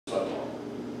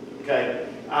Okay?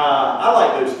 I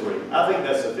like those three. I think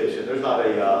that's sufficient. There's not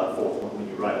a fourth one when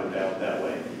you write them down that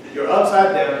way. You're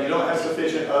upside down, you don't have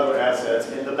sufficient other assets,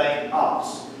 and the bank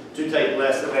opts to take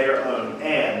less than they own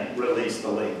and release the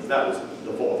liens. That was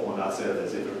the fourth one I said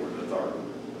as if it were the third.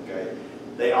 Okay?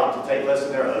 They opt to take less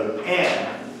than their own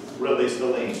and release the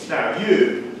liens. Now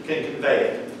you can convey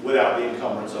it without the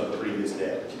encumbrance of the previous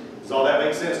debt. Does all that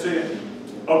make sense to you?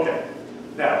 Okay.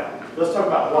 Now, let's talk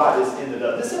about why this ended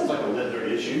up. This sounds like a lender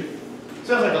issue.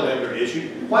 Sounds like a lender issue.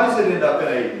 Why does it end up in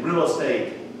a real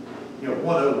estate,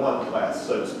 101 class,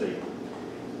 so to speak?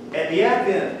 At the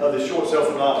advent of the short sale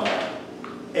phenomenon,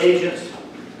 agents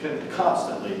can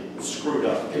constantly screw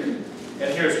up. And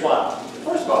here's why.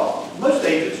 First of all, most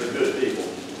agents are good people.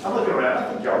 I'm looking around,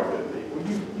 I think y'all are good people.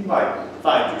 You might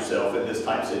find yourself in this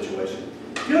type situation.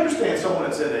 If you understand someone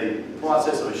that's in a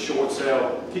process of a short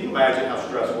sale, can you imagine how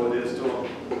stressful it is to them?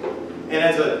 And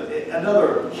as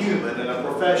another human and a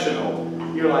professional,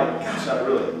 you're like, gosh, I'd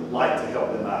really like to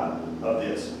help them out of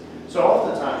this. So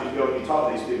oftentimes you go and you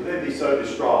talk to these people, they'd be so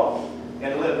distraught.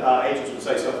 And agents would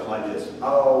say something like this: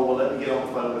 oh, well, let me get on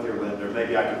the phone with your lender.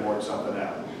 Maybe I can work something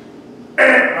out.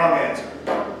 Wrong answer.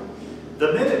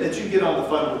 The minute that you get on the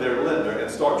phone with their lender and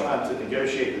start trying to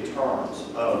negotiate the terms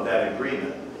of that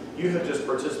agreement, you have just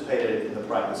participated in the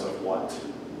practice of what?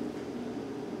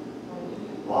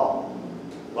 Law.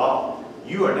 Law.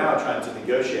 You are now trying to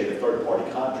negotiate a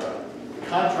third-party contract. The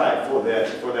contract for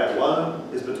that loan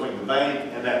is between the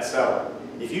bank and that seller.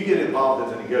 If you get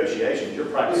involved in the negotiations, you're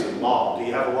practicing law. Do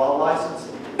you have a law license?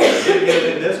 You didn't get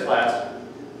it in this class.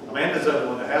 Amanda's the only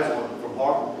one that has one from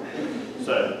Harvard.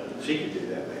 So she could do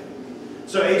that, man.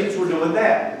 So agents were doing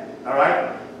that, all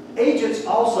right? Agents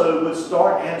also would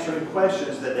start answering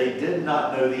questions that they did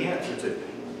not know the answer to.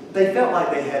 They felt like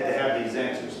they had to have these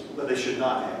answers, but they should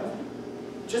not have.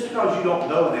 Just because you don't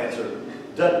know an answer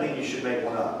doesn't mean you should make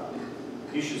one up.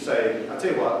 You should say, I'll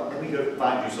tell you what, let me go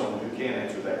find you someone who can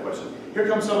answer that question. Here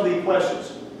come some of the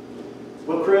questions.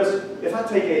 Well, Chris, if I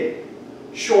take a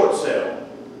short sale,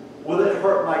 will it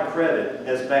hurt my credit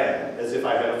as bad as if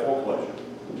I had a foreclosure?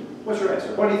 What's your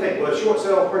answer? What do you think? Will a short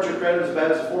sale hurt your credit as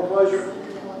bad as a foreclosure?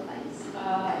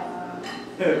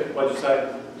 What'd you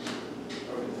say?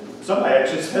 Somebody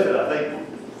actually said it, I think.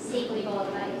 Seek legal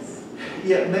advice.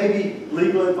 Yeah, maybe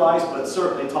legal advice, but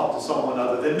certainly talk to someone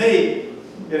other than me.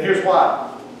 And here's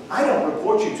why. I don't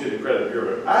report you to the credit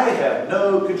bureau. I have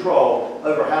no control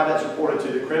over how that's reported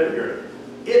to the credit bureau.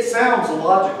 It sounds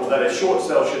logical that a short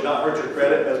sale should not hurt your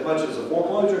credit as much as a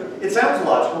foreclosure. It sounds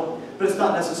logical, but it's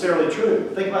not necessarily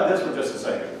true. Think about this for just a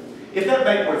second. If that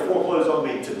bank were to foreclose on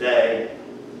me today,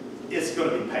 it's going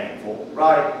to be painful,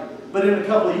 right? But in a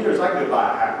couple of years, I can go buy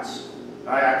a house.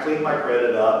 I clean my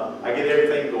credit up. I get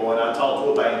everything going. I talk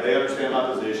to a bank. They understand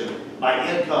my position. My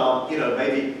income,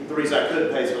 maybe the reason I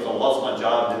couldn't pay is because I lost my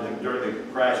job during the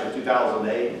crash of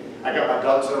 2008. I got my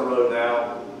ducks in a row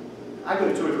now. I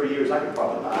go 2 or 3 years, I could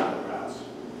probably buy another house.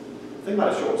 Think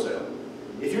about a short sale.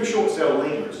 If your short sale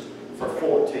lingers for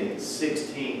 14,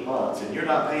 16 months and you're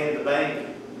not paying the bank,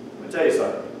 let me tell you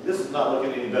something. This is not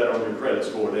looking any better on your credit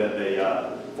score than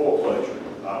a foreclosure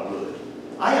would.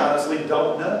 I honestly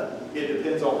don't know. It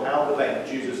depends on how the bank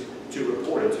chooses to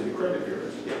report it to the credit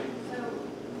bureaus. Yeah. So,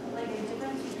 like a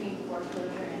difference between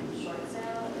foreclosure and short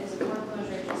sale is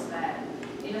foreclosure just that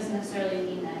it doesn't necessarily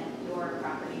mean that your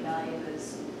property value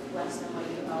is less than what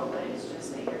you owe, but it's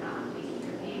just that you're not making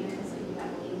your payments, like you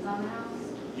have liens on the house.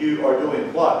 You are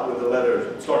doing what with the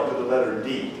letter, start with the letter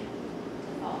D.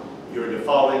 You're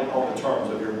defaulting on the terms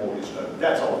of your mortgage note.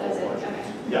 That's all foreclosure.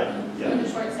 Okay. Yeah, yeah. And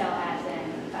the short sale adds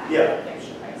in the fact Yeah. that there's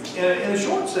a price. In a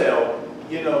short sale,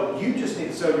 you just need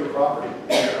to sell your property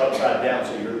and you're upside down,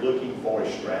 so you're looking for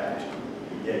a strategy.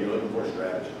 Yeah, you're looking for a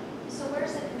strategy. So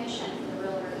where's the commission for the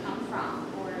realtor come from,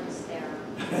 or is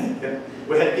there?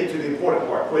 We had to get to the important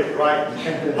part quick, right?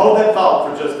 Hold that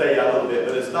thought for just a little bit,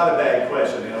 but it's not a bad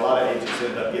question, and a lot of agents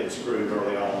end up getting screwed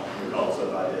early on because of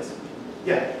this.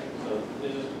 Yeah? So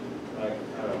this is like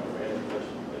kind of a random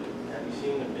question, but have you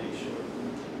seen The Big Short?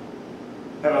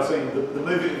 Have I seen the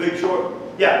movie The Big Short?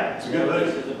 Yeah, it's a good movie.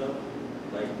 This is about?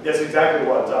 Like, That's exactly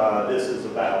what this is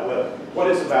about. Well, what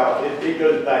it's about, it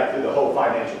goes back to the whole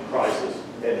financial crisis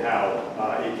and how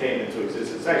it came into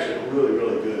existence. It's actually a really,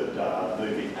 really good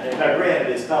movie. Now, granted,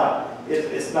 it's not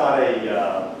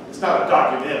a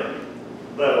documentary,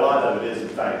 but a lot of it is in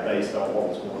fact based on what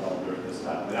was going on during this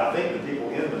time. And I think the people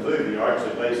in the movie are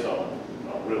actually based on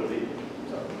real people.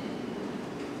 So,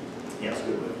 yeah, it's a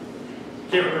good movie.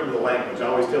 Can't remember the language. I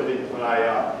always tell people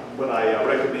when I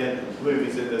recommend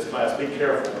movies in this class, be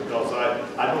careful, because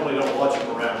I normally don't watch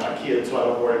them around my kids, so I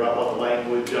don't worry about what the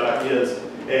language is.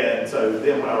 And so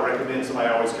then when I recommend somebody,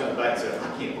 I always come back and say,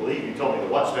 I can't believe you told me to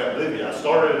watch that movie. I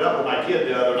started it up with my kid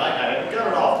the other night, and I had to cut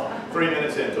it off 3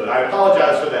 minutes into it. I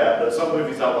apologize for that, but some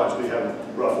movies I watch, we have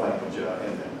rough language in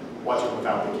them. Watch it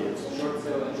without the kids. Short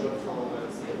sale and shortfall,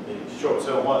 that's the big. Short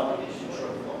sale what?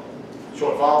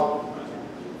 Shortfall.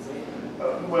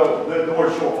 Shortfall? Well, the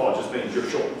word shortfall just means you're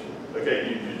short.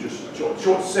 Okay, you just short.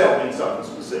 Short sale means something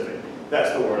specific.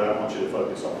 That's the word I want you to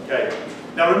focus on, okay?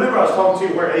 Now remember, I was talking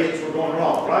to you where agents were going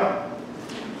wrong, right?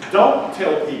 Don't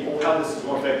tell people how this is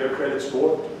going to affect their credit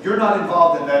score. You're not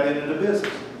involved in that end of the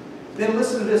business. Then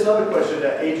listen to this other question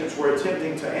that agents were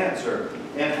attempting to answer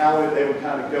and how they would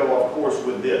kind of go off course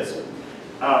with this.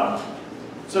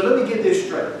 So let me get this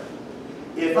straight.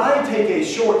 If I take a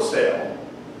short sale,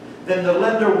 then the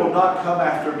lender will not come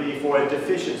after me for a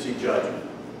deficiency judgment.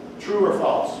 True or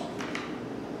false?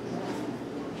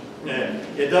 And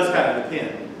it does kind of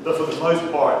depend, but for the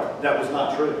most part, that was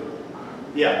not true.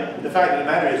 Yeah, the fact of the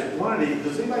matter is,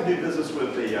 does anybody do business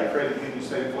with the credit union,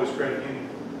 State Employees Credit Union?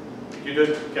 You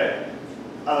do? Okay.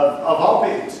 Of all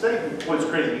people, State Employees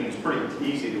Credit Union is pretty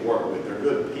easy to work with. They're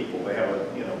good people. They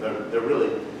have they're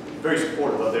really very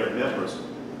supportive of their members,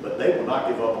 but they will not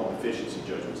give up on deficiency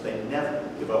judgments. They never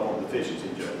give up on deficiency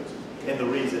judgments. And the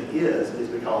reason is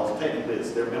because technically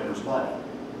it's their members' money.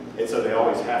 And so they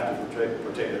always have to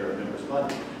protect their members'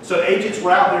 money. So agents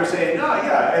were out there saying, no,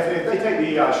 yeah, if they take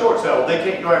the short sale, they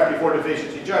can't go after you for a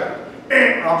deficiency judgment.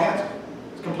 Wrong answer.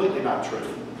 It's completely not true.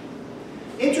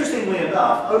 Interestingly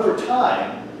enough, over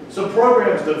time, some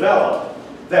programs developed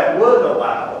that would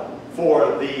allow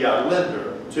for the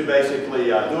lender to basically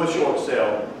do a short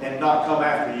sale and not come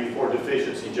after you for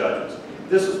deficiency judgments.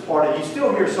 This is part of, you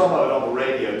still hear some of it on the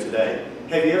radio today.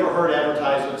 Have you ever heard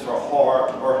advertisements for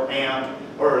HARP or AMP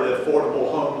or the Affordable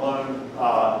Home Loan,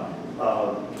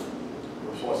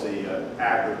 what's the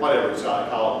act, or whatever it's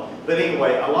called. But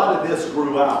anyway, a lot of this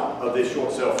grew out of this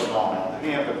short sale phenomenon,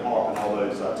 HAMP and HARP and all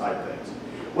those type things.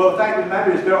 Well, the fact of the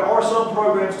matter is there are some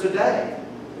programs today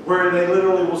where they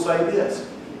literally will say this.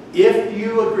 If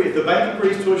you agree, if the bank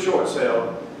agrees to a short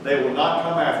sale, they will not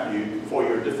come after you for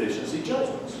your deficiency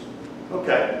judgments.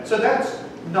 Okay, so that's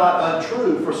not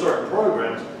untrue for certain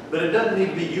programs, but it doesn't need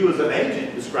to be you as an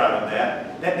agent describing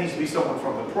that. That needs to be someone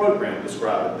from the program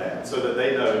describing that so that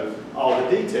they know all the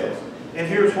details. And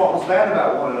here's what was bad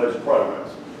about one of those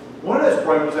programs. One of those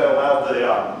programs that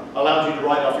allowed you to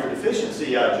write off your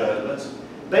deficiency judgments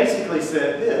basically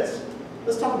said this.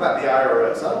 Let's talk about the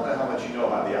IRS. I don't know how much you know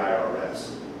about the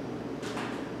IRS.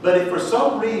 But if for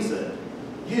some reason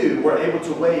you were able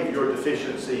to waive your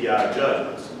deficiency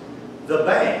judgments, the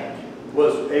bank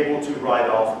was able to write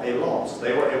off a loss.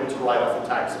 They were able to write off a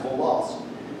taxable loss.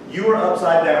 You were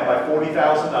upside down by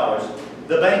 $40,000.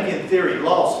 The bank, in theory,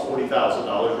 lost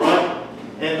 $40,000, right?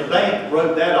 And the bank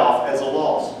wrote that off as a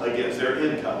loss against their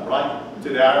income, right? To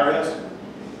the IRS.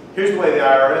 Here's the way the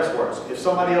IRS works. If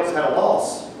somebody else had a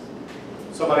loss,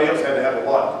 somebody else had to have a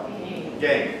what?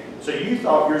 Gain. So you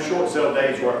thought your short sale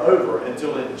days were over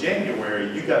until in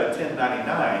January you got a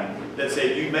 1099 that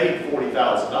said you made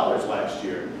 $40,000 last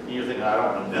year. And you're thinking, I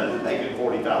don't remember making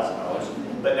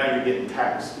 $40,000, but now you're getting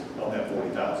taxed on that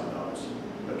 $40,000.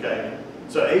 Okay?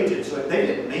 So agents, they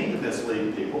didn't mean to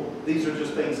mislead people. These are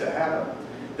just things that happen.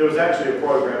 There was actually a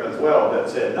program as well that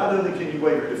said not only can you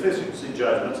waive your deficiency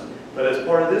judgments, but as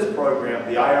part of this program,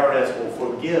 the IRS will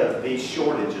forgive these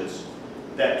shortages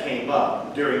that came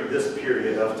up during this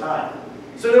period of time.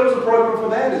 So there was a program for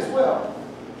that as well.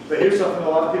 But here's something a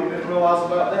lot of people didn't realize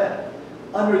about that.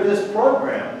 Under this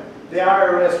program, the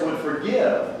IRS would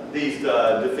forgive these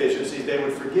deficiencies. They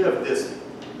would forgive this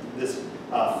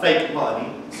fake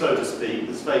money, so to speak,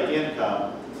 this fake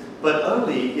income, but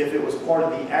only if it was part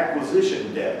of the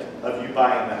acquisition debt of you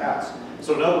buying the house.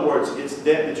 So in other words, it's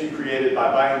debt that you created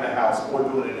by buying the house or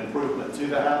doing an improvement to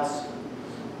the house.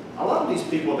 A lot of these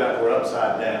people that were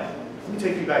upside down, let me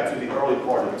take you back to the early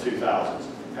part of the 2000s.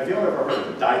 Have you ever heard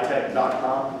of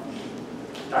Ditech.com?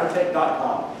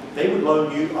 Ditech.com. They would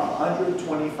loan you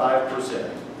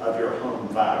 125% of your home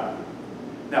value.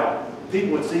 Now,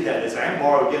 people would see that as I'm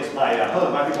borrowing against my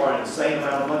home. I'd be borrowing an insane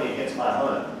amount of money against my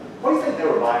home. What do you think they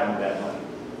were buying with that money?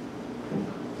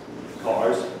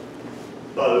 Cars,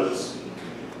 boats,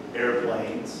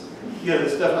 airplanes, the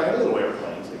stuff like little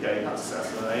airplanes, okay? Not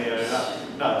Cessna,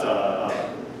 not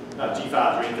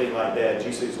G5s or anything like that,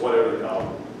 G6, whatever they're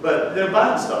called. But they're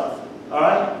buying stuff, all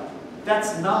right?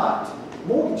 That's not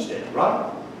mortgage debt,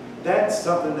 right? That's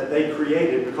something that they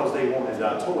created because they wanted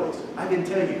toys. I can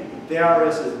tell you, the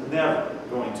IRS is never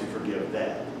going to forgive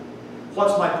that.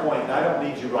 What's my point? I don't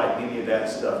need you writing any of that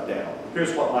stuff down.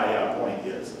 Here's what my point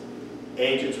is.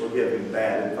 Agents were giving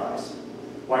bad advice.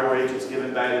 Why were agents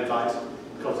giving bad advice?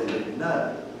 Because they didn't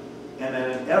know. And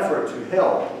in an effort to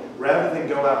help, rather than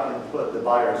go out and put the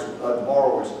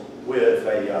borrowers with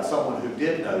someone who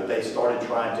did know, they started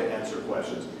trying to answer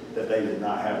questions that they did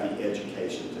not have the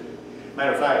education to.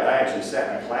 Matter of fact, I actually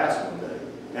sat in a class one day,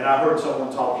 and I heard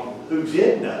someone talking who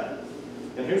did know.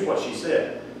 And here's what she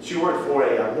said. She worked for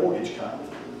a mortgage company,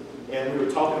 and we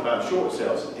were talking about short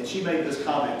sales, and she made this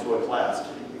comment to a class.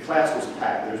 The class was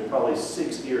packed. There was probably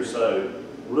 60 or so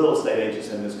real estate agents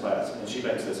in this class, and she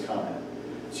makes this comment.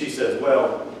 She says,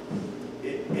 well,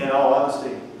 in all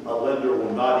honesty, a lender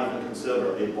will not even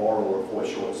consider a borrower for a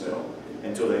short sale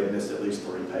until they've missed at least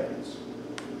 3 payments.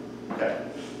 Okay,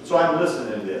 so I'm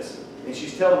listening to this, and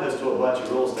she's telling this to a bunch of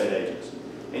real estate agents.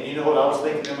 And you know what I was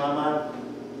thinking in my mind?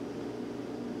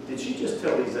 Did she just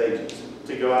tell these agents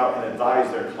to go out and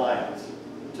advise their clients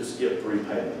to skip 3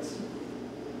 payments?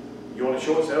 You want a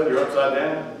short sale, you're upside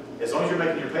down? As long as you're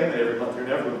making your payment every month, you're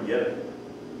never going to get it.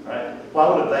 Right? Why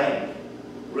would a bank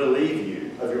relieve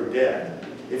you of your debt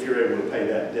if you're able to pay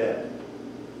that debt?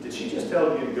 Did she just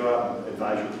tell you to go out and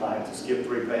advise your client to skip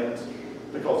 3 payments?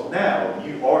 Because now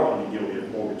you are going to be guilty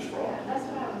of mortgage fraud. Yeah, that's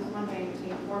what I was wondering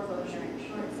between foreclosure and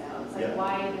short sale. It's like, Yeah.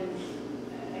 why even,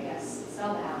 I guess,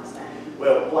 sell the house then?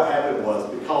 Well, what happened was,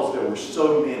 because there were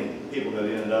so many people that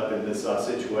ended up in this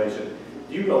situation,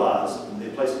 do you realize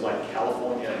in places like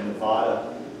California and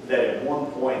Nevada, that at one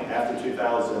point after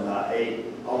 2008,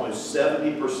 almost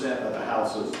 70% of the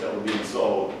houses that were being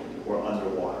sold were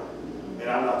underwater. And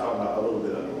I'm not talking about a little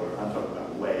bit underwater, I'm talking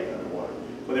about way underwater.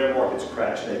 When their markets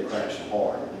crashed, they crashed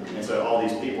hard. And so all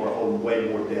these people are holding way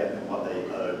more debt than what they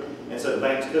owed. And so the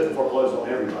banks couldn't foreclose on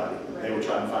everybody. They were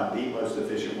trying to find the most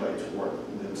efficient way to work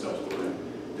themselves through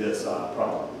this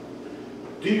problem.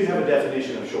 Do you have a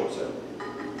definition of short sale?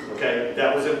 Okay,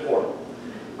 that was important.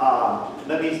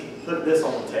 Let me put this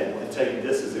on the table and tell you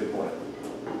this is important.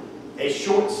 A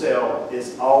short sale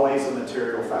is always a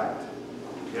material fact.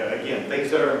 Again,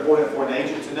 things that are important for an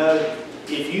agent to know.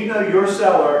 If you know your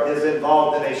seller is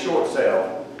involved in a short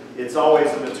sale, it's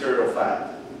always a material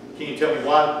fact. Can you tell me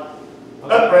why?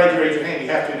 Brad, you raise your hand. You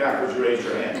have to now because you raised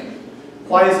your hand.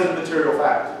 Why is it a material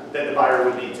fact that the buyer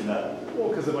would need to know? Well,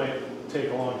 because it might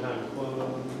take a long time to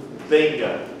close.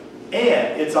 Bingo.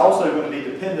 And it's also going to be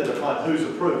dependent upon whose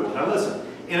approval. Now listen,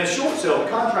 in a short sale, the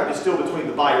contract is still between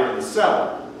the buyer and the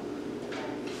seller.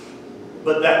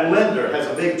 But that lender has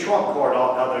a big trump card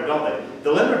out there, don't they?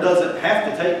 The lender doesn't have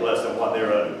to take less than what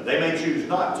they're owed. They may choose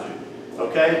not to.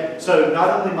 Okay? So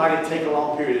not only might it take a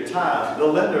long period of time, the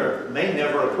lender may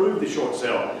never approve the short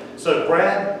sale. So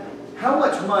Brad, how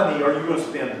much money are you going to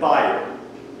spend buyer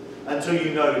until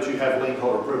you know that you have lien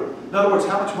holder approval? In other words,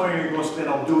 how much money are you going to spend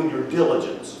on doing your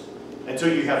diligence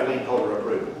until you have lien holder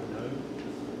approval?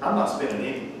 I'm not spending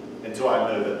any until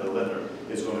I know that the lender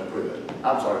is going to approve it.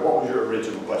 I'm sorry, what was your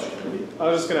original question going to be? I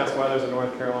was just going to ask why there's a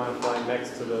North Carolina flag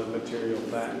next to the material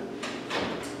fact.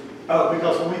 Oh,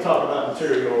 because when we talk about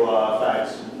material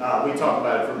facts, we talk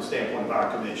about it from the standpoint of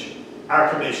our commission. Our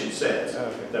commission says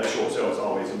that a short sale is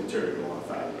always a material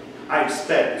fact. I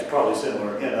expect it's probably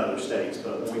similar in other states,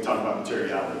 but when we talk about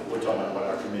materiality, we're talking about what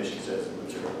our commission says is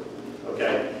material.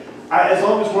 Okay? As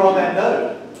long as we're on that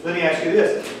note, let me ask you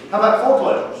this. How about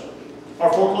foreclosures?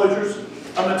 Are foreclosures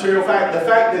a material fact? The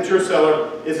fact that your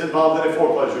seller is involved in a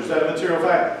foreclosure, is that a material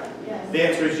fact? Yes. The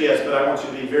answer is yes, but I want you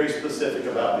to be very specific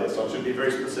about this. I want you to be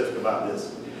very specific about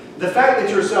this. The fact that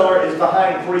your seller is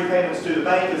behind 3 payments to the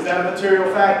bank, is that a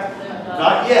material fact? No.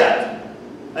 Not yet.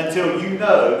 Until you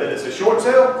know that it's a short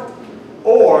sale,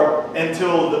 or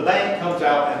until the bank comes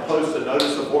out and posts a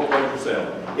notice of foreclosure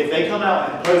sale. If they come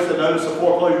out and post a notice of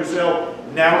foreclosure sale,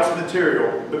 now it's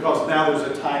material because now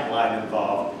there's a timeline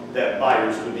involved that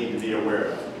buyers would need to be aware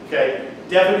of. Okay?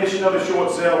 Definition of a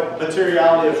short sale,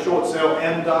 materiality of short sale,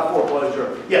 and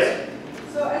foreclosure. Yes?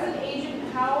 So as an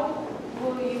agent, how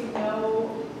will you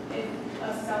know if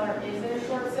a seller is in a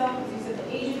short sale? Because you said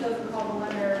the agent doesn't call the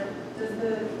lender. Does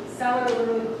the seller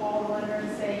literally call the lender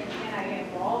and say, can I get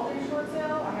involved in a short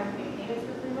sale? I haven't paid payments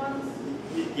for 3 months.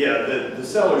 Yeah, the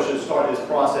seller should start this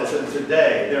process, and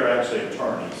today there are actually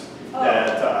attorneys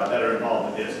that are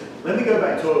involved in this. Let me go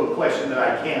back to a question that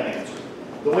I can answer.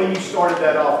 The way you started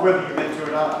that off, whether you meant to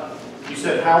or not, you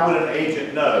said, how would an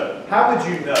agent know? How would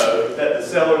you know that the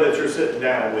seller that you're sitting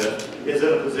down with is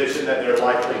in a position that they're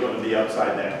likely going to be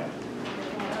upside down?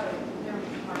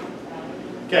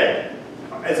 Okay,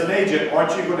 as an agent,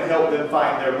 aren't you going to help them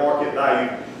find their market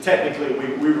value? Technically,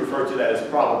 we refer to that as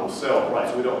probable sale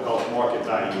price. We don't call it market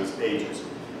value as agents.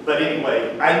 But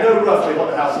anyway, I know roughly what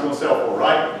the house is going to sell for,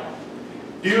 right?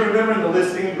 Do you remember in the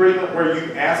listing agreement where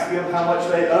you asked them how much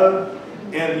they owe?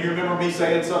 And you remember me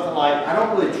saying something like, I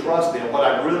don't really trust them. What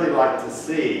I'd really like to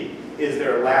see is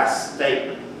their last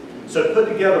statement. So put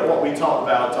together what we talked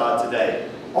about today.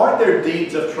 Aren't their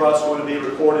deeds of trust going to be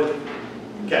recorded?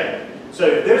 Okay. So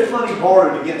if there's money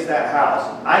borrowed against that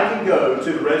house, I can go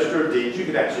to the Register of Deeds. You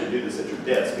can actually do this at your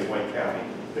desk in Wayne County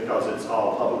because it's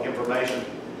all public information.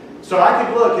 So I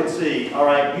can look and see, all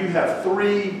right, you have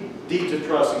 3 deeds of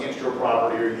trust against your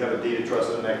property, or you have a deed of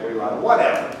trust and an equity line,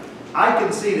 whatever. I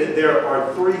can see that there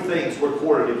are 3 things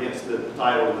recorded against the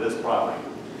title of this property.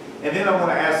 And then I'm going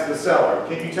to ask the seller,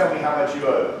 can you tell me how much you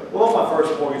owe? Well, on my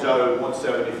first mortgage I owed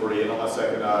 $173, and on my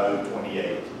second I owed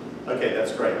 $28. Okay,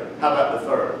 that's great. How about the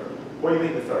third? What do you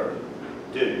mean the third?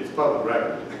 Dude, it's public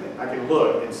record. I can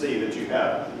look and see that you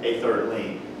have a third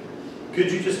lien.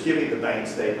 Could you just give me the bank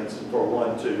statements for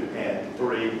 1, 2, and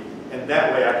 3? And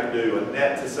that way I can do a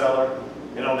net to seller.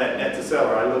 And on that net to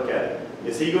seller, I look at it.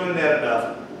 Is he going to net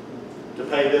enough to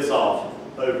pay this off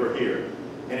over here?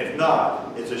 And if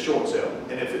not, it's a short sale.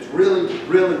 And if it's really,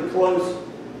 really close,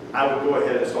 I would go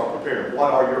ahead and start preparing.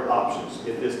 What are your options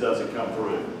if this doesn't come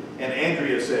through? And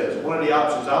Andrea says, one of the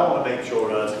options I want to make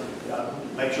sure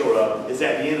of is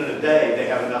at the end of the day, they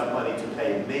have enough money to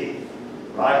pay me,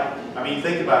 right? I mean,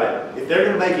 think about it. If they're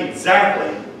going to make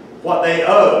exactly what they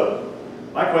owe,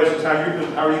 my question is how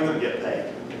are you going to get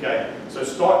paid, okay? So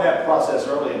start that process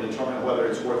early and determine whether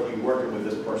it's worth you working with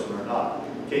this person or not.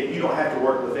 Okay, you don't have to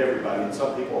work with everybody, and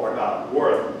some people are not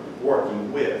worth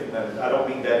working with. And I don't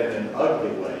mean that in an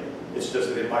ugly way. It's just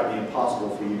that it might be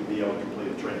impossible for you to be able to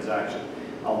complete a transaction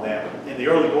on that. In the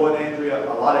early going, Andrea,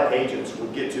 a lot of agents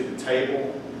would get to the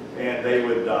table, and they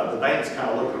would, the banks kind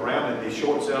of looking around in these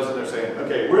short sales, and they're saying,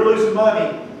 okay, we're losing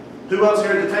money. Who else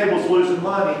here at the table is losing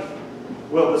money?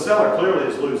 Well, the seller clearly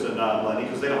is losing money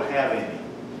because they don't have any.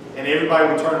 And everybody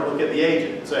would turn and look at the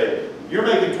agent and say, you're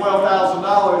making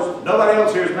 $12,000. Nobody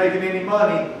else here is making any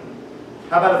money.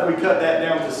 How about if we cut that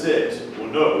down to 6? Well,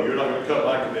 no, you're not going to cut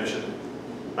my commission.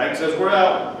 Bank says we're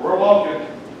out. We're walking.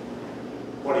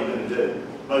 What are you going to do?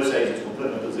 Most agents will put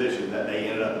in a position that they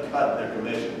ended up cutting their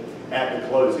commission at the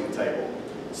closing table.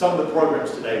 Some of the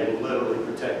programs today will literally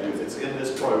protect you. If it's in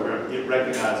this program, it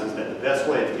recognizes that the best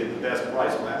way to get the best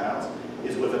price on that house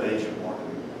is with an agent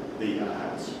marketing the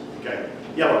house. Okay?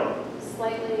 Yellow.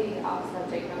 Slightly off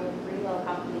subject, though, reload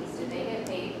companies, do they get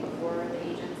paid before the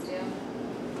agents do?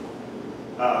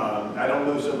 I don't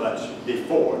know so much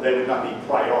before. They would not be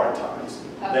prioritized.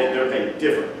 Okay. They're paid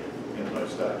differently in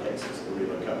most cases, the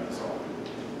reload companies are.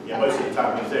 Yeah, most of the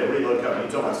time when you say a reload company,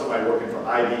 you're talking about somebody working for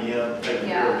IBM, taking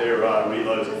care of their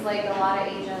reloads. Just like a lot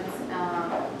of agents,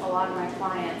 a lot of my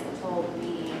clients have told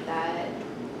me that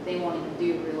they won't even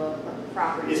do reload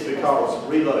properties. It's because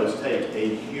reloads take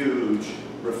a huge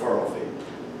referral fee.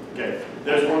 Okay,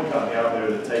 there's one company out there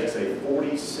that takes a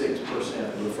 46%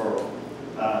 referral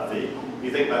fee. You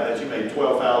think about that, you made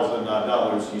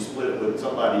 $12,000, you split it with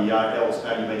somebody else,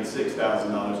 now you made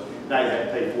 $6,000. Now you have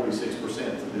to pay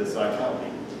 46% to this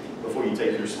company before you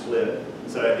take your split.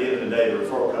 So at the end of the day, the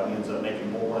referral company ends up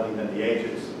making more money than the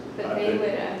agents. But they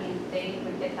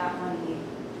would get that money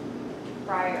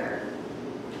prior.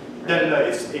 No,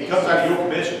 it comes out of your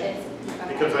commission.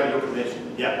 It comes out of your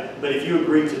commission, yeah. But if you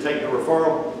agree to take the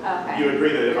referral, you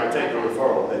agree that if I take the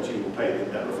referral, that you will pay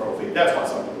that referral fee. That's why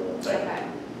some people won't take it. Okay.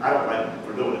 I don't blame them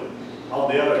for doing it. On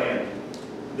the other hand,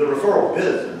 the referral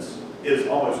business is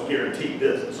almost guaranteed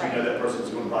business. Right. You know that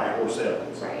person's going to buy or sell.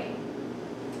 Right.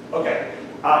 Okay,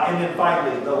 and then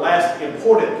finally, the last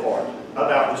important part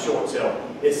about the short sale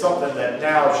is something that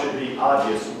now should be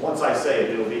obvious. Once I say it,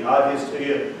 it'll be obvious to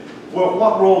you. Well,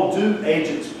 what role do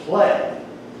agents play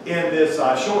in this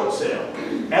short sale?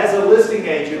 As a listing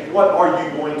agent, what are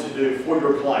you going to do for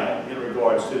your client in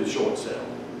regards to the short sale?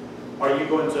 Are you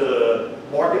going to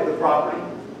market the property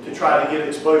to try to get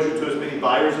exposure to as many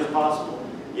buyers as possible?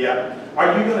 Yeah.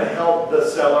 Are you going to help the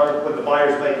seller when the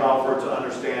buyers make offer to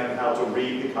understand how to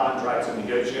read the contracts and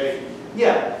negotiate?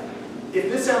 Yeah.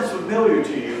 If this sounds familiar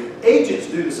to you, agents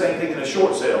do the same thing in a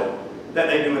short sale that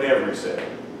they do in every sale.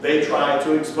 They try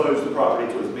to expose the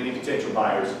property to as many potential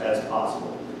buyers as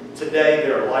possible. Today,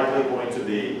 there are likely going to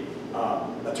be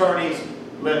attorneys,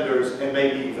 lenders, and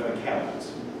maybe even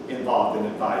accountants involved in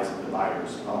advising the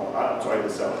buyers, the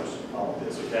sellers on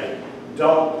this, okay?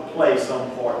 Don't play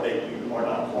some part that you are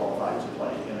not qualified to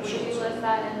play in a Would short you sale. list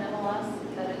that in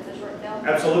MLS, that it's a short sale?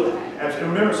 Absolutely. Okay. Absolutely.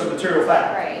 Remember, it's a material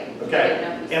fact. Right.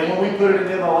 Okay? And when we put it in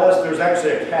MLS, there's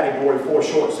actually a category for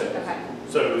short sales. Okay.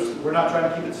 So we're not trying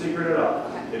to keep it secret at all.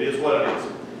 Okay. It is what it is.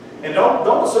 And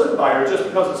don't assume the buyer just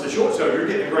because it's a short sale, you're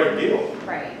getting a great deal.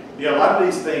 Right. Yeah, a lot of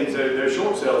these things, they're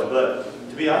short sales, but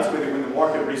to be honest with you, when the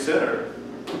market recentered,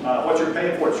 what you're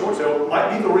paying for at short sale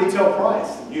might be the retail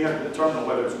price. You have to determine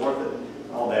whether it's worth it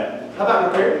on that. How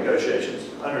about repair negotiations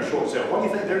under a short sale? What do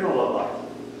you think they're going to look like?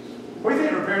 What do you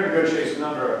think repair negotiations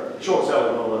under a short sale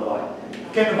are going to look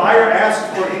like? Can the buyer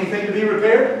ask for anything to be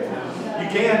repaired? You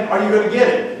can. Are you going to get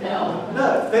it? No.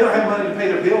 No. If they don't have money to pay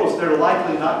their bills, they're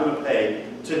likely not going to pay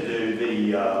to do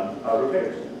the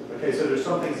repairs. Okay, so there's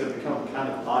some things that become kind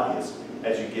of obvious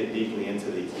as you get deeply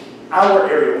into these. Our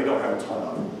area, we don't have a ton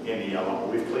of any lumber.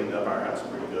 We've cleaned up our house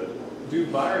pretty good. Do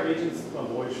buyer agents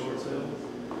avoid short sales?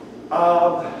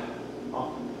 Well,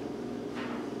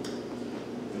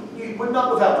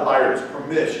 not without the buyer's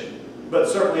permission, but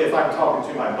certainly if I'm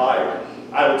talking to my buyer,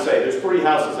 I would say there's 3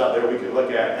 houses out there we could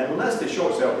look at, and unless the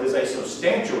short sale is a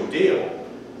substantial deal,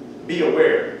 be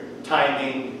aware,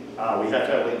 timing, we have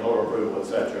to have lien holder approval, et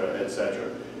cetera, et cetera.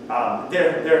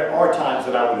 There are times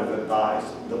that I would have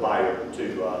advised the buyer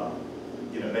to,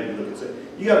 maybe look and say,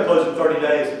 you got to close in 30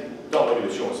 days, don't look at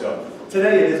the short sale.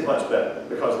 Today it is much better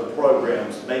because the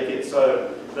programs make it so,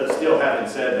 but still having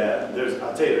said that,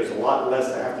 I'll tell you, there's a lot less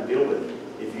to have to deal with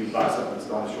if you buy something that's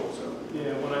not a short sale.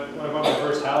 Yeah, when I bought my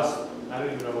first house, I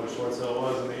didn't even know what a short sale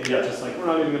was, and the agent just like, we're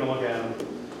not even going to look at them.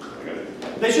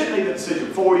 They shouldn't make the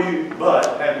decision for you,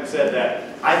 but having said that,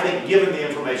 I think given the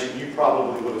information, you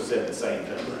probably would have said the same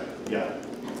thing. Right. Yeah.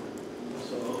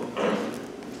 So,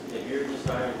 if you're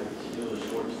deciding to do a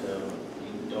short sale,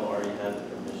 you don't already have the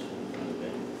permission from the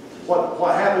bank.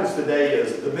 What happens today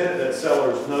is the minute that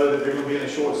sellers know that they're going to be in a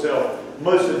short sale,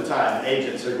 most of the time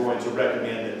agents are going to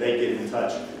recommend that they get in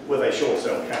touch with a short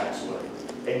sale counselor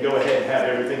and go ahead and have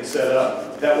everything set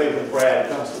up. That way when Brad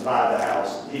comes to buy the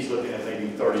house, he's looking at maybe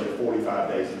 30 to 45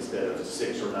 days instead of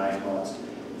 6 or 9 months.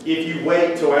 If you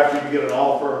wait till after you get an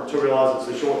offer to realize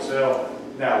it's a short sale,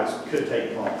 now it could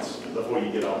take months before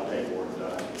you get all the paperwork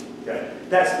done. Okay,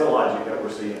 that's the logic that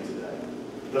we're seeing today.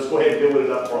 Let's go ahead and deal with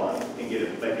it up front and make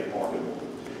it marketable.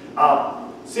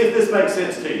 See if this makes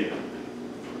sense to you.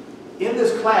 In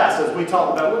this class, as we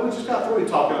talk about, we just got through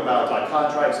talking about like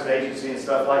contracts and agency and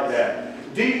stuff like that.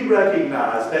 Do you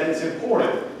recognize that it's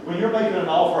important when you're making an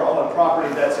offer on a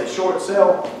property that's a short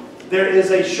sale, there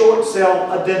is a short sale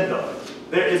addendum.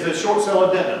 There is a short sale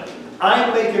addendum.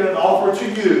 I'm making an offer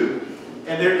to you,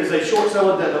 and there is a short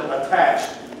sale addendum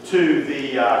attached to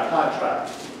the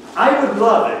contract. I would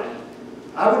love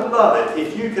it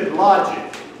if you could lodge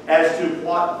it as to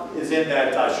what is in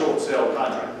that short sale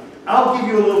contract. I'll give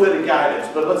you a little bit of guidance,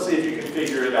 but let's see if you can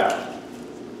figure it out.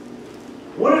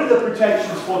 What are the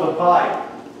protections for the buyer?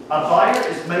 A buyer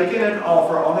is making an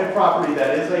offer on a property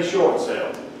that is a short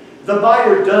sale. The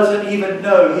buyer doesn't even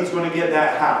know he's going to get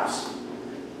that house.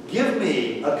 Give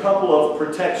me a couple of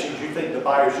protections you think the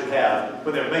buyer should have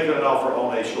when they're making an offer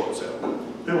on a short sale.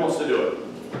 Who wants to do it?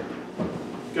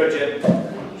 Go, Jen.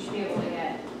 You should be able to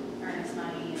get earnest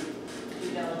money and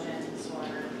due diligence or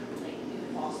like do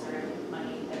false through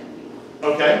money that you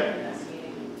Okay.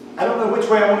 investigating. I don't know which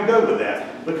way I want to go with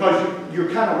that because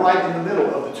you're kind of right in the middle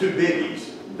of the 2 biggies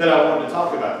that I wanted to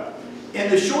talk about. In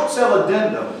the short sale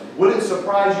addendum, would it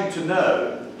surprise you to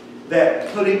know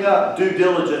that putting up due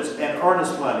diligence and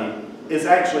earnest money is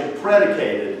actually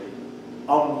predicated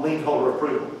on lien holder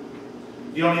approval?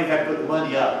 You don't even have to put the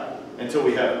money up until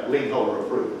we have lien holder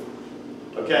approval.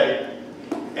 Okay?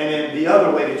 And then the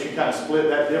other way that you kind of split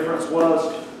that difference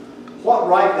was, what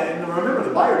right, and remember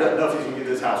the buyer doesn't know if he's going to get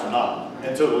this house or not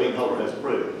until the lien holder has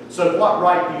approved. So what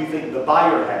right do you think the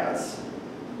buyer has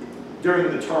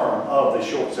during the term of the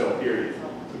short sale period?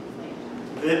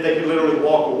 They can literally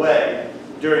walk away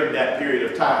during that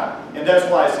period of time. And that's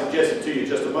why I suggested to you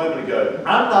just a moment ago,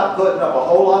 I'm not putting up a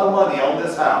whole lot of money on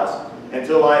this house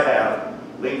until I have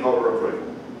lien holder approval.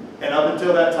 And up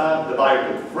until that time, the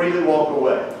buyer could freely walk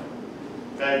away.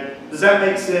 Okay? Does that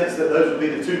make sense that those would be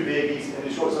the 2 biggies in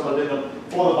the short sale addendum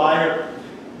for the buyer?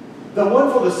 The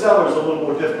one for the seller is a little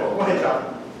more difficult. Go ahead,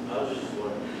 John. I was just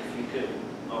wondering if you could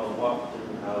walk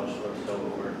through how a short sale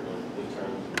would work in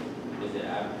terms, is it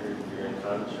after you're in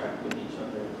contract with each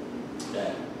other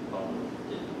that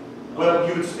Well,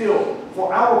 you would still,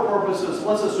 for our purposes,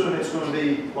 let's assume it's going to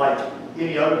be like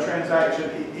any other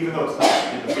transaction, even though it's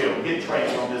not in the field. Get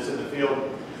training on this in the field.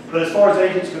 But as far as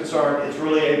agents concerned, it's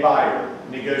really a buyer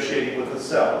negotiating with a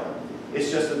seller.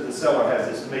 It's just that the seller has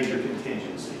this major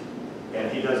contingency,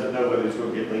 and he doesn't know whether he's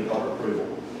going to get lien holder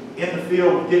approval. In the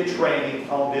field, get training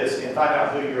on this and find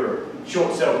out who your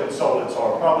short sale consultants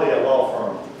are. Probably a law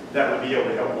firm that would be able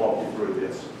to help walk you through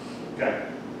this. Okay.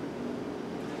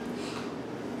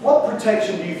 What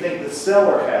protection do you think the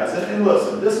seller has? And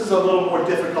listen, this is a little more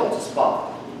difficult to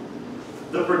spot.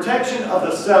 The protection of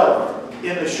the seller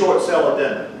in the short sale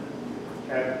addendum.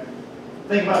 Okay?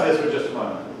 Think about this for just a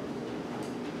moment.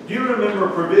 Do you remember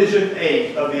provision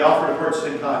 8 of the offer to purchase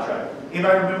and contract?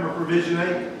 Anybody remember provision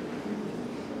 8?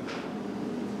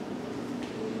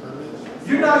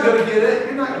 You're not going to get it.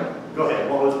 You're not going to. Go ahead.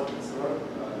 What was it?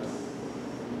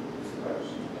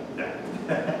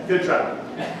 Yeah. Good try.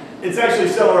 It's actually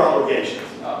seller obligations.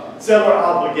 Seller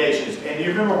obligations. And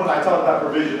you remember when I talked about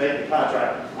provision 8 in the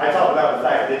contract, I talked about the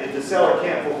fact that if the seller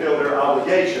can't fulfill their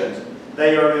obligations,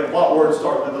 they are in what word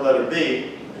starting with the letter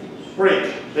B?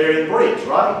 Breach. They're in breach,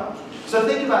 right? So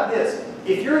think about this.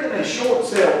 If you're in a short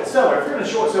sale, seller, if you're in a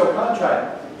short sale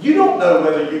contract, you don't know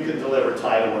whether you can deliver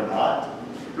title or not.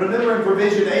 Remember in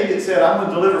provision 8 it said, I'm going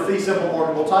to deliver fee simple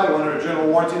marketable title under a general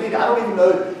warranty deed. I don't even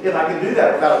know if I can do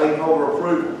that without lien holder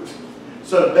approval.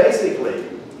 So basically,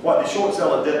 what the short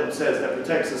sale addendum says that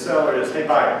protects the seller is, hey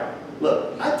buyer,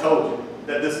 look, I told you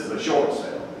that this is a short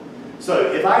sale.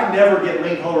 So if I never get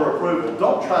lien holder approval,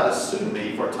 don't try to sue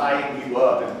me for tying you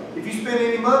up. And if you spend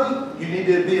any money, you need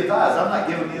to be advised, I'm not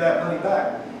giving you that money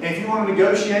back. And if you want to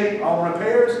negotiate on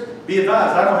repairs, be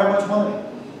advised, I don't have much money.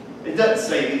 It doesn't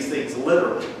say these things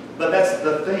literally, but that's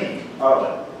the theme of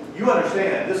it. You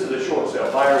understand, this is a short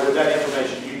sale. Buyer, with that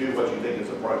information, you do what you think is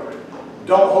appropriate.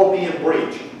 Don't hold me in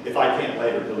breach if I can't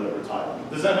later deliver title.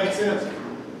 Does that make sense?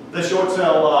 The short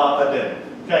sale addendum.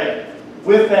 Okay.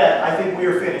 With that, I think we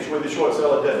are finished with the short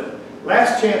sale addendum.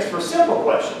 Last chance for simple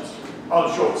questions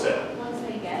on short sale. Once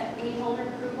they get lien holder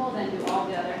approval, then do all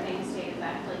the other things stay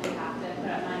exactly, you have to put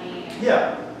up money and.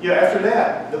 Yeah, after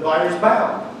that, the buyer's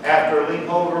bound. After lien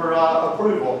holder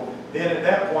approval, then at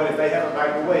that point, if they haven't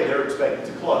backed away, they're expected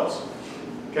to close.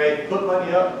 Okay, put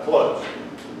money up, close.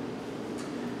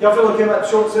 Y'all feel okay about the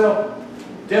short sale?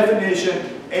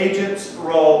 Definition, agent's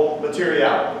role,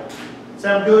 materiality.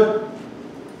 Sound good?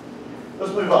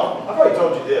 Let's move on. I've already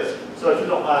told you this, so if you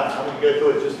don't mind, I'm going to go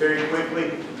through it just very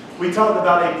quickly. We talked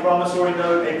about a promissory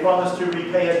note, a promise to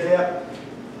repay a debt.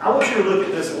 I want you to look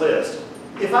at this list.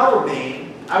 If I were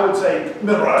mean, I would say,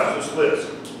 memorize this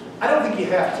list. I don't think you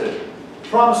have to.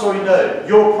 Promissory note,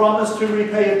 your promise to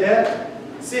repay a debt.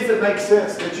 See if it makes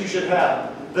sense that you should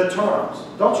have the terms.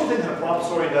 Don't you think in a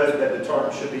promissory note that the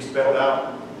terms should be spelled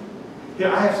out? Here,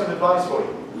 I have some advice for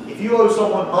you. If you owe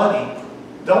someone money,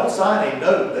 don't sign a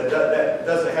note that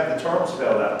doesn't have the terms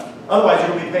spelled out. Otherwise,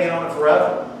 you'll be paying on it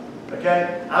forever.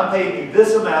 Okay? I'm paying you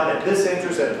this amount at this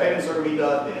interest and the payments are going to be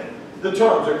done then. The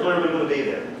terms are clearly going to be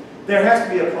there. There has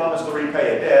to be a promise to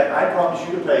repay a debt. I promise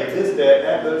you to pay this debt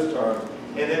at those terms.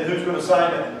 And then who's going to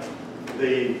sign it?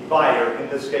 The buyer, in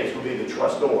this case, will be the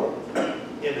trustor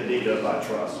in the deed of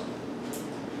trust.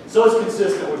 So it's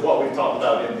consistent with what we've talked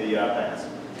about in the past.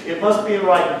 It must be in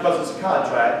writing because it's a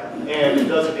contract, and it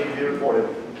doesn't need to be recorded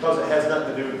because it has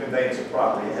nothing to do with conveyance of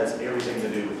property. It has everything to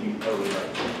do with you owing money.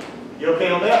 You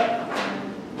okay on that?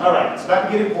 All right, it's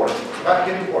about to get important. It's about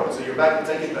to get important, so you're back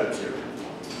to taking notes here.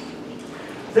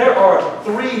 There are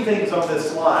 3 things on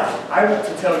this slide. I want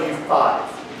to tell you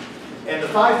 5. And the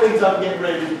 5 things I'm getting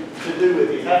ready to do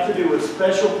with you have to do with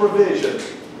special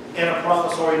provisions in a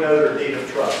promissory note or deed of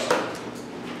trust.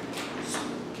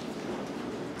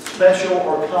 Special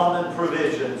or common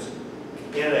provisions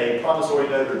in a promissory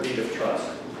note or deed of trust.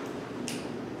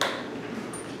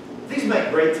 These make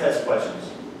great test questions.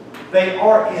 They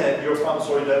are in your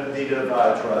promissory note and deed of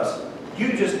trust.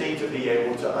 You just need to be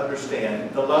able to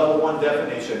understand the level 1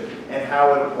 definition and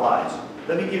how it applies.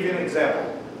 Let me give you an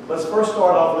example. Let's first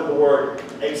start off with the word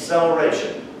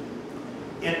acceleration.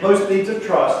 In most deeds of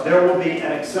trust, there will be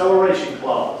an acceleration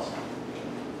clause.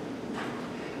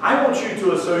 I want you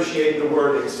to associate the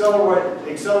word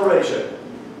acceleration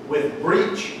with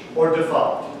breach or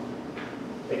default.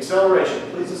 Acceleration,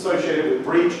 please associate it with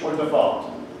breach or default.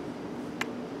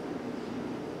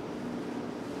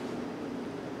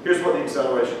 Here's what the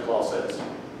acceleration clause says.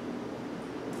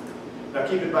 Now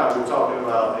keep in mind, we're talking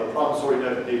about a promissory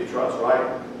note and deed of trust,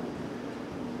 right?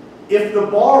 If the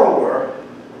borrower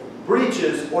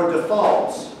breaches or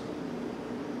defaults,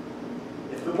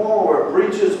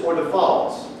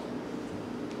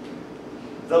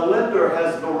 the lender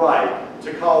has the right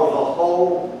to call the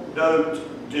whole note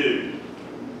due.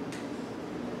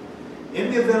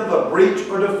 In the event of a breach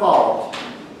or default,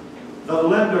 the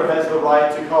lender has the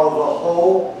right to call the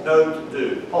whole note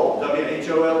due. Whole,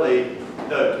 W-H-O-L-E,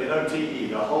 note, N-O-T-E,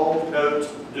 the whole note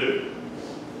due.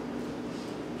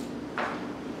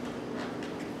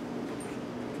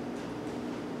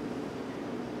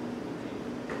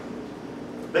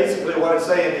 Basically what it's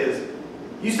saying is,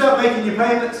 you stop making your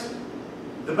payments,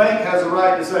 the bank has a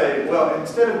right to say, well,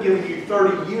 instead of giving you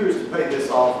 30 years to pay this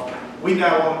off, we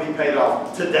now want to be paid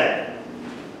off today.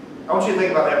 I want you to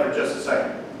think about that for just a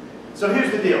second. So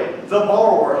here's the deal. The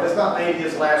borrower has not made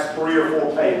his last 3 or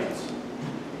 4 payments.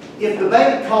 If the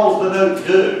bank calls the note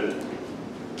due,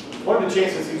 what are the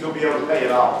chances he's going to be able to pay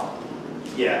it off?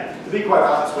 Yeah, to be quite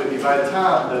honest with you, by the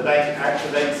time the bank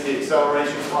activates the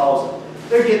acceleration clause,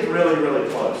 they're getting really, really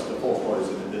close to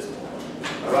foreclosing at this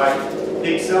point. All right?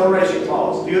 The acceleration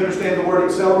clause. Do you understand the word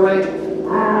accelerate?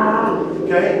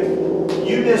 Okay?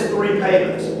 You missed 3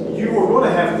 payments. You were going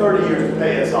to have 30 years to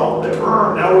pay us off. But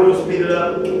now we're going to speed it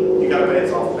up. You got to pay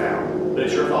us off now. But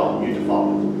it's your fault. You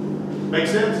defaulted. Make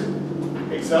sense?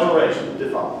 Acceleration,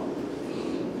 default.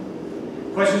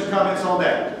 Questions or comments on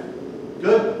that?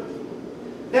 Good?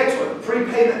 Next one,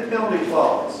 prepayment penalty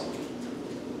clause.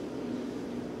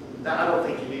 Now, I don't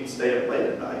think you need to stay up late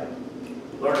at night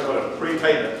learning what a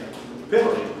prepayment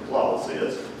penalty clause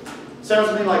is. Sounds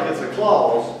to me like it's a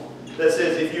clause that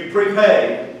says if you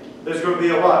prepay, there's going to be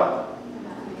a what?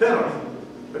 Penalty.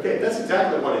 Okay, that's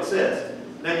exactly what it says.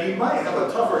 Now, you might have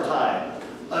a tougher time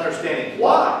understanding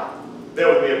why there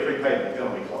would be a prepayment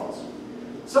penalty clause.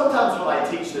 Sometimes when I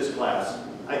teach this class,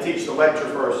 I teach the lecture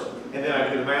first, and then I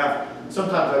do the math.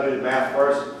 Sometimes I do the math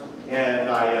first, and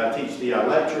I teach the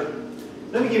lecture.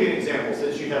 Let me give you an example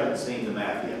since you haven't seen the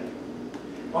math yet.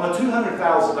 On a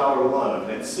 $200,000 loan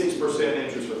at 6%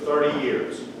 interest for 30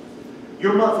 years,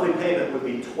 your monthly payment would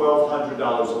be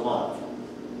 $1,200 a month,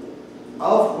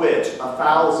 of which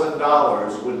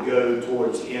 $1,000 would go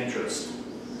towards interest.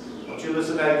 I want you to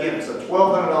listen to that again. It's a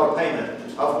 $1,200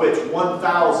 payment, of which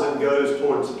 $1,000 goes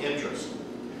towards interest.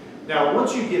 Now,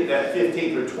 once you get that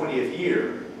 15th or 20th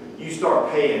year, you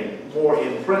start paying more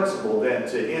in principal than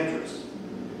to interest.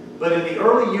 But in the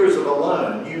early years of a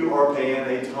loan, you are paying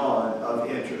a ton of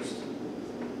interest.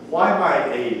 Why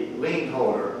might a lien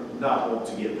holder not want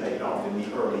to get paid off in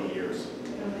the early years?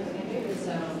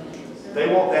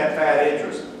 They want that fat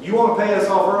interest. You want to pay us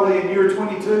off early in year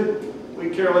 22? We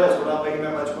care less. We're not making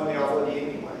that much money off of you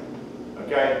anyway.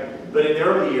 Okay? But in the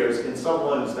early years, in some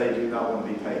loans, they do not want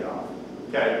to be paid off.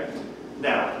 Okay?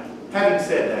 Now, having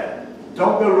said that,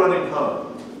 don't go running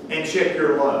home and check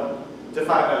your loan to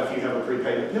find out if you have a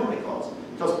prepayment penalty clause.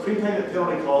 Because prepayment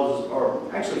penalty clauses are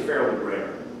actually fairly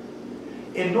rare.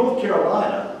 In North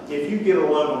Carolina, if you get a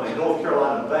loan on a North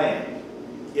Carolina bank,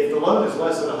 if the loan is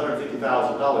less than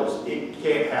 $150,000, it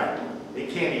can't have one.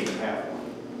 It can't even have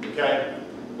one. Okay?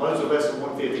 Loans are less than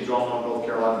 $150,000 drawn on a North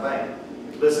Carolina bank.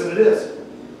 Listen to this.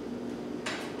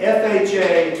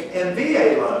 FHA and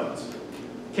VA loans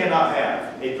cannot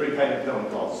have a prepayment penalty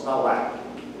clause. It's not allowed.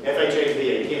 FHA and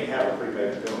VA can't have a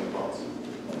prepayment penalty clause.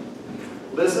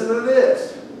 Listen to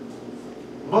this.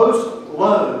 Most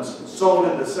loans sold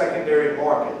in the secondary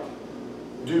market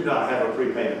do not have a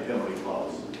prepayment penalty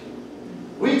clause.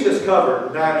 We just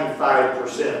covered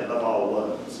 95% of all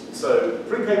loans. So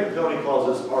prepayment penalty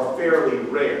clauses are fairly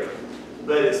rare,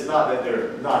 but it's not that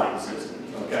they're not existent,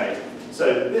 okay?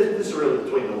 So this is really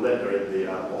between the lender and the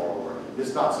borrower.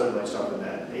 It's not so much something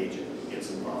that an agent gets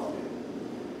involved in.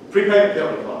 Prepayment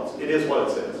penalty clause, it is what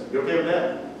it says. You okay with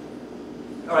that?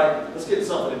 All right, let's get to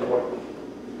something important.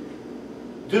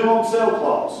 Due on sale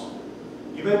clause.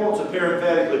 You may want to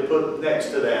parenthetically put next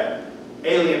to that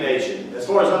alienation. As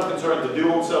far as I'm concerned, the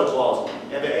due on sale clause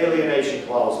and the alienation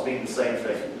clause mean the same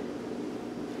thing.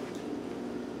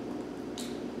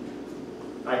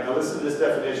 All right, now listen to this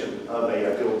definition of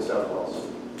a due on sale clause.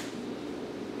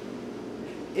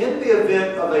 In the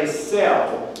event of a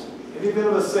sale,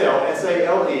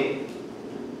 S-A-L-E,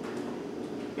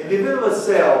 in the event of a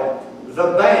sale,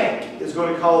 the bank is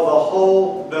going to call the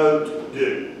whole note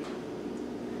due.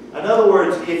 In other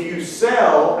words, if you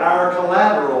sell our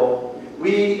collateral,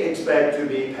 we expect to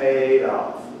be paid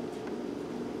off.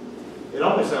 It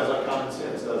almost sounds like common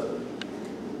sense, doesn't it?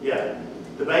 Yeah.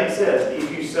 The bank says,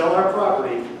 if you sell our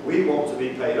property, we want to be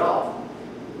paid off.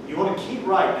 You want to keep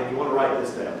writing and you want to write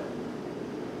this down.